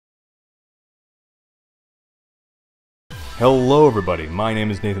Hello everybody, my name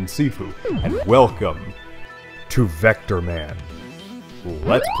is Nathan Sifu, and welcome to VectorMan.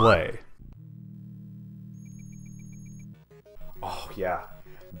 Let's play. Oh yeah,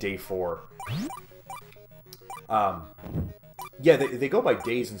 day 4. Yeah, they go by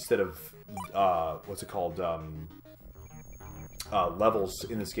days instead of, what's it called, levels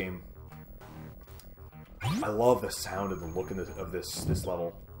in this game. I love the sound and the look of this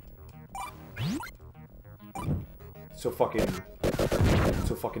level. So fucking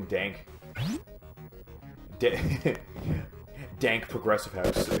dank. Dank progressive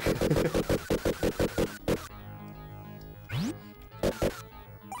house.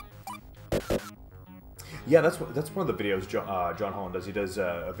 Yeah, that's one of the videos Jon Holland does. He does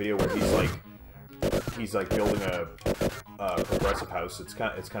a video where he's like building a progressive house. It's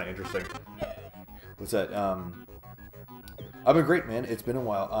kind of interesting. What's that? I've been great, man. It's been a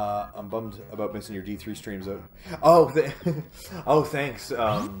while. I'm bummed about missing your D3 streams. Oh, oh, thanks.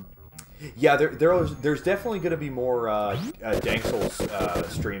 Yeah, there's definitely going to be more Dank Souls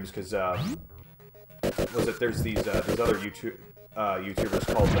streams because there's these other YouTubers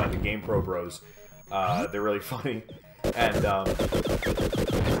called the Game Pro Bros. They're really funny, and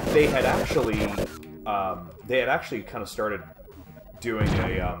they had actually kind of started doing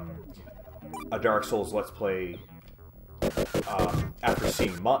a Dark Souls Let's Play. After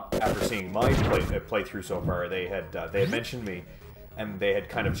seeing my playthrough so far, they had mentioned me, and they had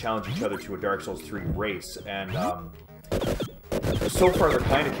kind of challenged each other to a Dark Souls 3 race, and so far they're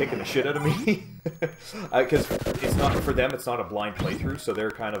kind of kicking the shit out of me, because it's not for them. It's not a blind playthrough, so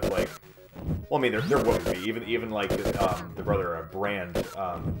they're kind of like, well, I mean, they're whooping me. Even like the brother Brand.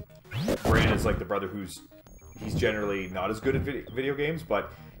 Brand is like the brother he's generally not as good at video games,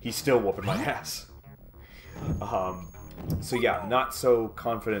 but he's still whooping my ass. So yeah, not so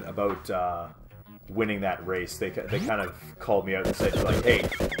confident about winning that race. They kind of called me out and said like, "Hey,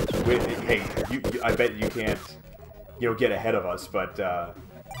 I bet you can't, get ahead of us." But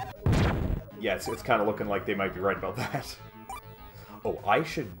yeah, it's kind of looking like they might be right about that. Oh, I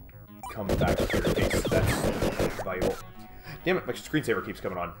should come back here in case that's valuable. Damn it, my screensaver keeps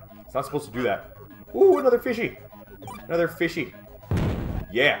coming on. It's not supposed to do that. Ooh, another fishy. Another fishy.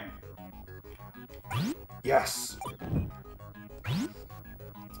 Yeah. Yes.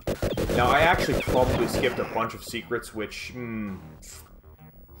 Now, I actually probably skipped a bunch of secrets, which,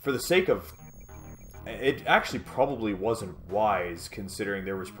 for the sake of... It actually probably wasn't wise, considering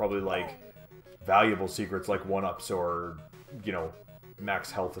there was probably, like, valuable secrets like 1-ups or, max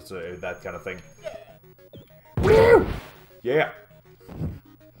health, that kind of thing. Woo! Yeah.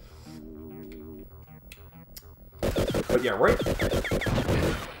 But yeah, right...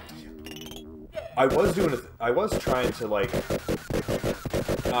 I was trying to like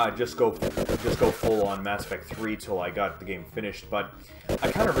just go full on Mass Effect 3 till I got the game finished, but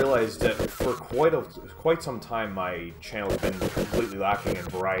I kind of realized that for quite some time my channel has been completely lacking in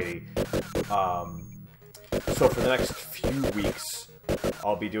variety. So for the next few weeks,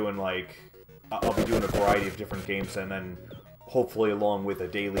 I'll be doing a variety of different games, and then hopefully along with a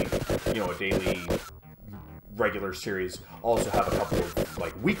daily regular series, also have a couple of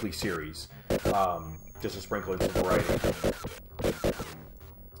like weekly series, just to sprinkle in some variety.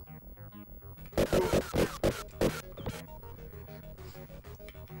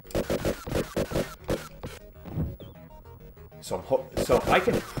 So I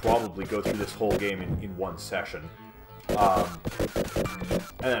can probably go through this whole game in one session, and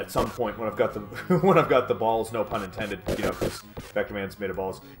then at some point when I've got the balls, no pun intended, because VectorMan's made of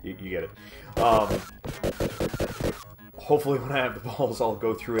balls, you get it. Hopefully when I have the balls, I'll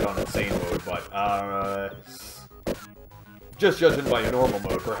go through it on insane mode, but, just judging by a normal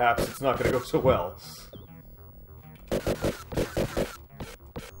mode, perhaps it's not going to go so well.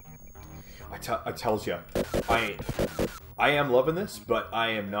 I tells you, I am loving this, but I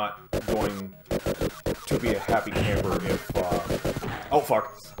am not going to be a happy camper if, oh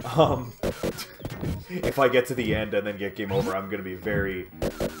fuck, if I get to the end and then get game over, I'm going to be very,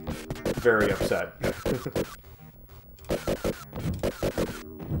 very upset.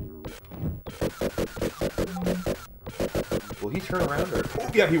 Will he turn around or... Oh,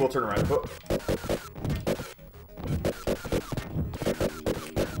 yeah, he will turn around. Oh.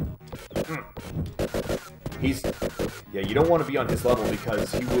 Yeah, you don't want to be on his level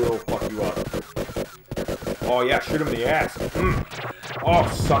because he will fuck you up. Oh, yeah, shoot him in the ass. Oh,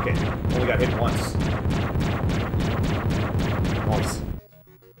 suck it. Only got hit once. Nice.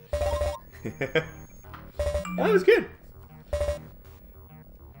 That was good.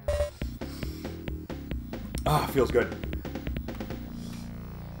 Ah, feels good.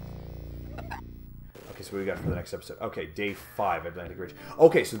 Okay, so what we got for the next episode? Okay, day 5, Atlantic Ridge.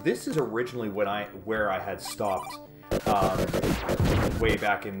 Okay, so this is originally where I had stopped way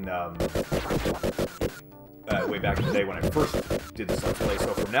back in the day when I first did this Let's Play.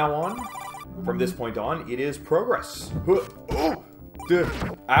 So from now on, from this point on, it is progress. Oh,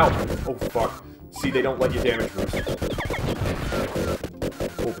 ow! Oh fuck! See, they don't let you damage boost.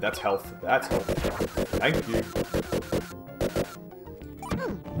 Oh, that's health. That's health. Thank you.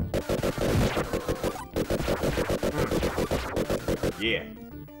 Yeah.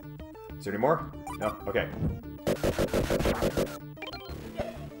 Is there any more? No? Okay.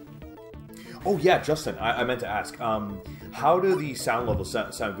 Oh yeah, Justin, I meant to ask, how do the sound levels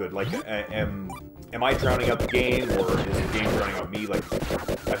sound good? Like, am I drowning out the game, or is the game drowning out me? Like,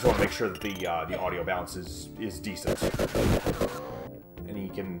 I just want to make sure that the audio balance is decent. And you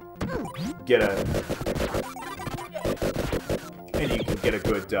can get a... And you can get a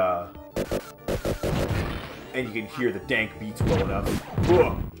good, and you can hear the Dank beats well enough.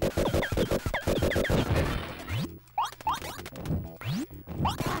 Whoa.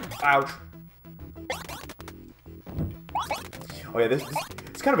 Ouch. Oh yeah,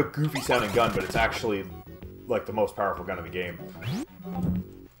 it's kind of a goofy sounding gun, but it's actually like the most powerful gun in the game.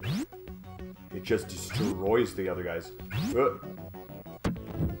 It just destroys the other guys.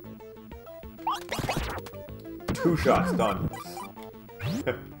 2 shots, done.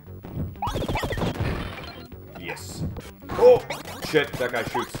 Yes. Oh! Shit, that guy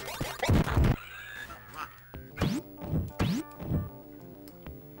shoots.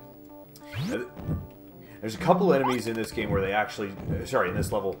 There's a couple enemies in this game where they actually... Sorry, in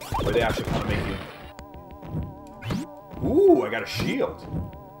this level, where they actually kind of make you... Ooh, I got a shield.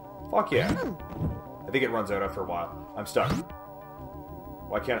 Fuck yeah. I think it runs out after a while. I'm stuck.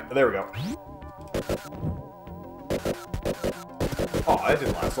 Why can't I... There we go. Oh, that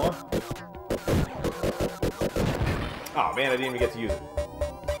didn't last long. Oh man, I didn't even get to use it.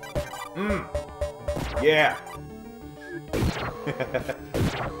 Yeah.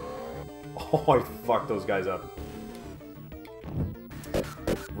 Oh, I fucked those guys up.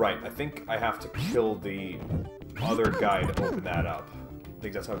 Right, I think I have to kill the other guy to open that up. I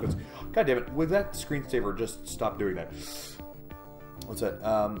think that's how it goes. God damn it, with that screensaver, just stop doing that. What's that?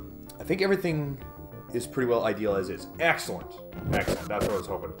 I think everything is pretty well ideal as is. Excellent. Excellent, that's what I was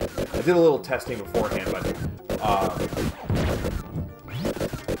hoping. I did a little testing beforehand, but...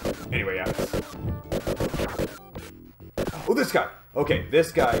 Anyway, yeah. Oh, this guy! Okay,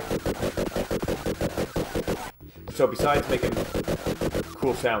 this guy... So besides making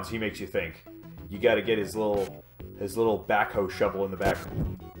cool sounds, he makes you think. You gotta get his little backhoe shovel in the back.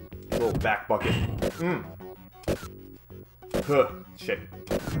 His little back bucket. Huh, shit.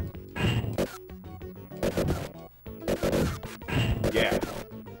 Yeah.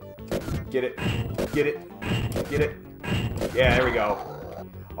 Get it. Get it. Get it. Yeah, there we go.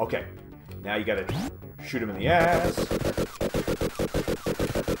 Okay. Now you gotta shoot him in the ass.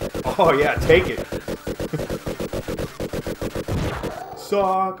 Oh yeah, take it.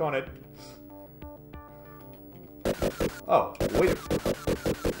 Suck on it. Oh, wait.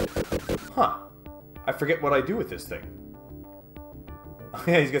 Huh. I forget what I do with this thing.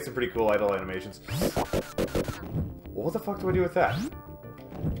 Yeah, he's got some pretty cool idle animations. Well, what the fuck do I do with that?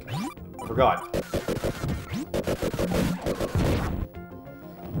 I forgot.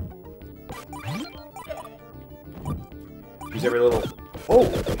 Use every little... Oh,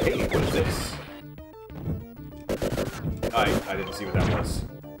 hey, what is this? I didn't see what that was.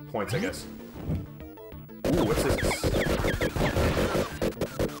 Points, I guess. Ooh, what's this?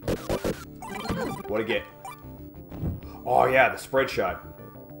 What'd I get? Oh yeah, the spread shot.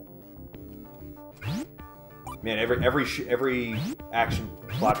 Man, every action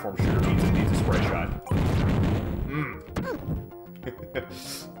platform shooter needs a spread shot.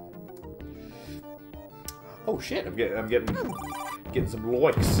 Oh shit! I'm getting some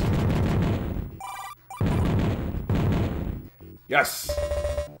loiks. Yes.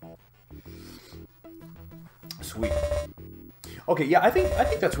 Sweet. Okay, yeah, I think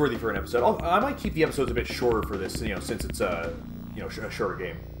that's worthy for an episode. I might keep the episodes a bit shorter for this, since it's a shorter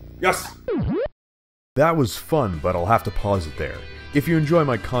game. Yes. That was fun, but I'll have to pause it there. If you enjoy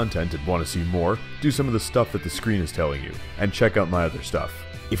my content and want to see more, do some of the stuff that the screen is telling you, and check out my other stuff.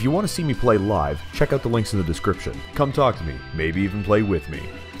 If you want to see me play live, check out the links in the description. Come talk to me, maybe even play with me.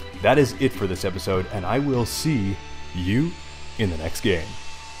 That is it for this episode, and I will see you in the next game.